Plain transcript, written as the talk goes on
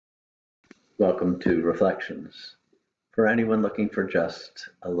Welcome to Reflections for anyone looking for just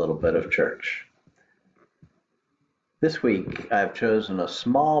a little bit of church. This week, I've chosen a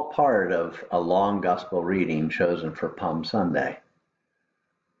small part of a long gospel reading chosen for Palm Sunday.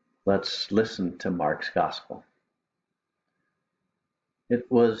 Let's listen to Mark's gospel.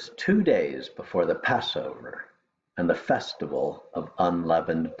 It was 2 days before the Passover and the festival of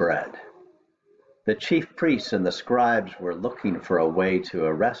unleavened bread. The chief priests and the scribes were looking for a way to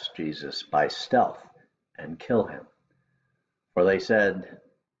arrest Jesus by stealth and kill him. For they said,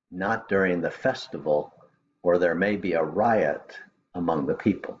 "Not during the festival, or there may be a riot among the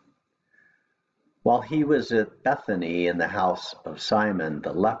people." While he was at Bethany in the house of Simon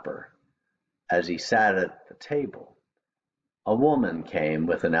the leper, as he sat at the table, a woman came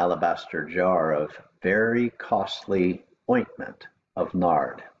with an alabaster jar of very costly ointment of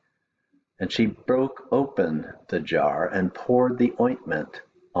nard. And she broke open the jar and poured the ointment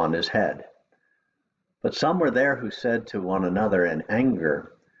on his head. But some were there who said to one another in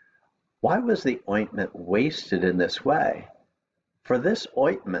anger, "Why was the ointment wasted in this way? For this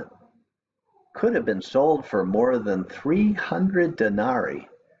ointment could have been sold for more than 300 denarii,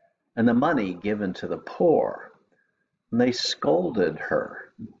 and the money given to the poor." And they scolded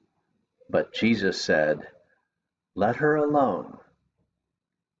her. But Jesus said, "Let her alone.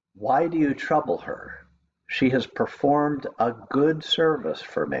 Why do you trouble her? She has performed a good service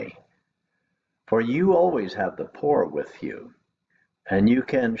for me. For you always have the poor with you, and you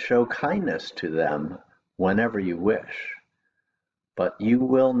can show kindness to them whenever you wish, but you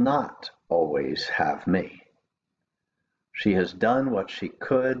will not always have me. She has done what she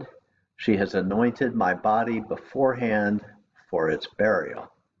could. She has anointed my body beforehand for its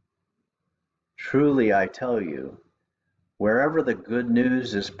burial. Truly I tell you, wherever the good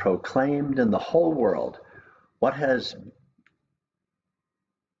news is proclaimed in the whole world, what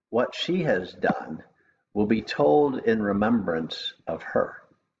she has done will be told in remembrance of her."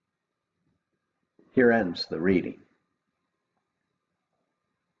 Here ends the reading.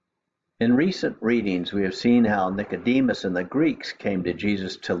 In recent readings, we have seen how Nicodemus and the Greeks came to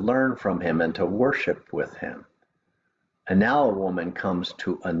Jesus to learn from him and to worship with him. And now a woman comes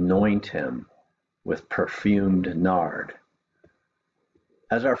to anoint him with perfumed nard.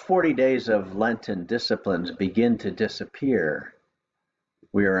 As our 40 days of Lenten disciplines begin to disappear,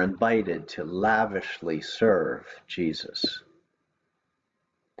 we are invited to lavishly serve Jesus.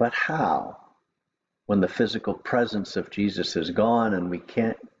 But how, when the physical presence of Jesus is gone and we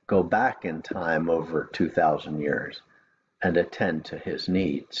can't go back in time over 2,000 years and attend to his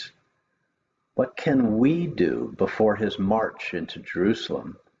needs? What can we do before his march into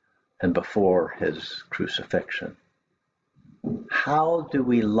Jerusalem and before his crucifixion? How do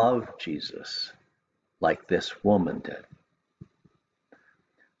we love Jesus like this woman did?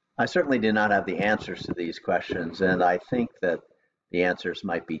 I certainly do not have the answers to these questions, and I think that the answers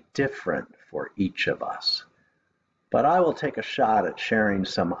might be different for each of us. But I will take a shot at sharing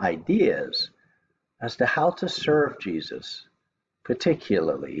some ideas as to how to serve Jesus,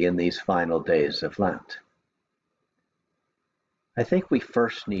 particularly in these final days of Lent. I think we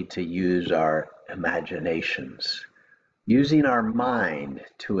first need to use our imaginations, using our mind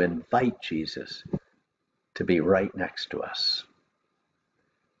to invite Jesus to be right next to us.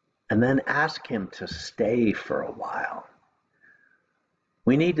 And then ask him to stay for a while.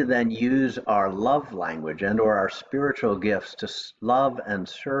 We need to then use our love language and or our spiritual gifts to love and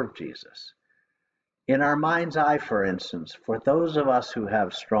serve Jesus. In our mind's eye, for instance, for those of us who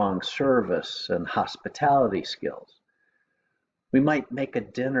have strong service and hospitality skills, we might make a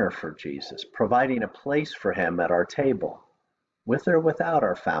dinner for Jesus, providing a place for him at our table, with or without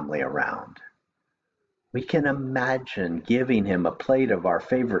our family around. We can imagine giving him a plate of our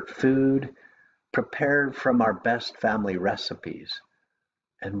favorite food, prepared from our best family recipes,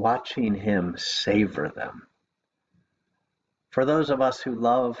 and watching him savor them. For those of us who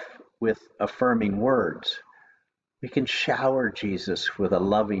love with affirming words, we can shower Jesus with a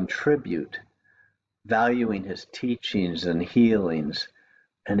loving tribute, valuing his teachings and healings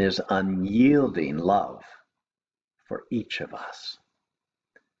and his unyielding love for each of us.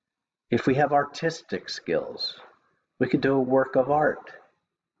 If we have artistic skills, we could do a work of art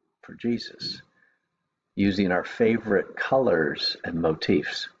for Jesus, using our favorite colors and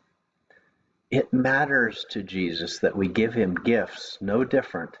motifs. It matters to Jesus that we give him gifts no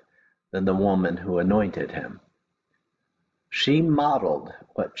different than the woman who anointed him. She modeled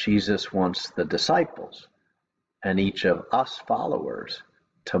what Jesus wants the disciples and each of us followers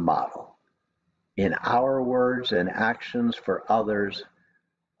to model in our words and actions for others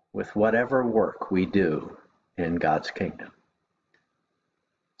with whatever work we do in God's kingdom.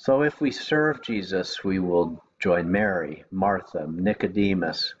 So if we serve Jesus, we will join Mary, Martha,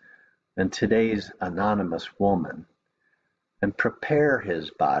 Nicodemus, and today's anonymous woman, and prepare his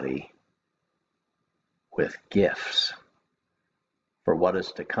body with gifts for what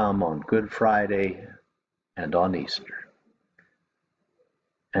is to come on Good Friday and on Easter.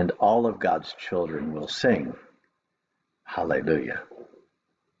 And all of God's children will sing, Hallelujah.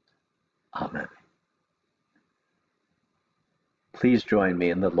 Amen. Please join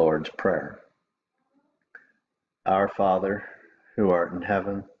me in the Lord's Prayer. Our Father, who art in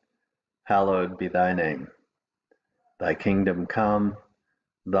heaven, hallowed be thy name. Thy kingdom come,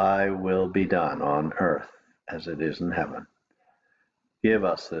 thy will be done on earth as it is in heaven. Give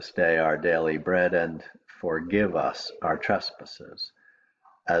us this day our daily bread, and forgive us our trespasses,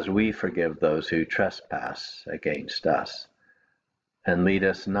 as we forgive those who trespass against us. And lead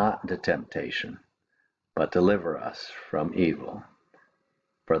us not into temptation, but deliver us from evil.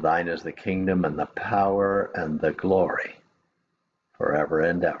 For thine is the kingdom and the power and the glory, forever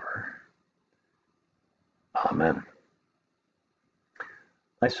and ever. Amen.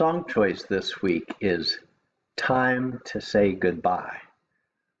 My song choice this week is Time to Say Goodbye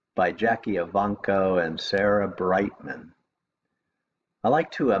by Jackie Evancho and Sarah Brightman. I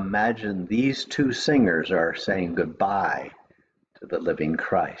like to imagine these two singers are saying goodbye to the living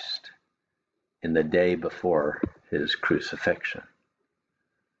Christ in the day before his crucifixion.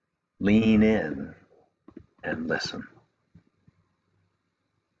 Lean in and listen.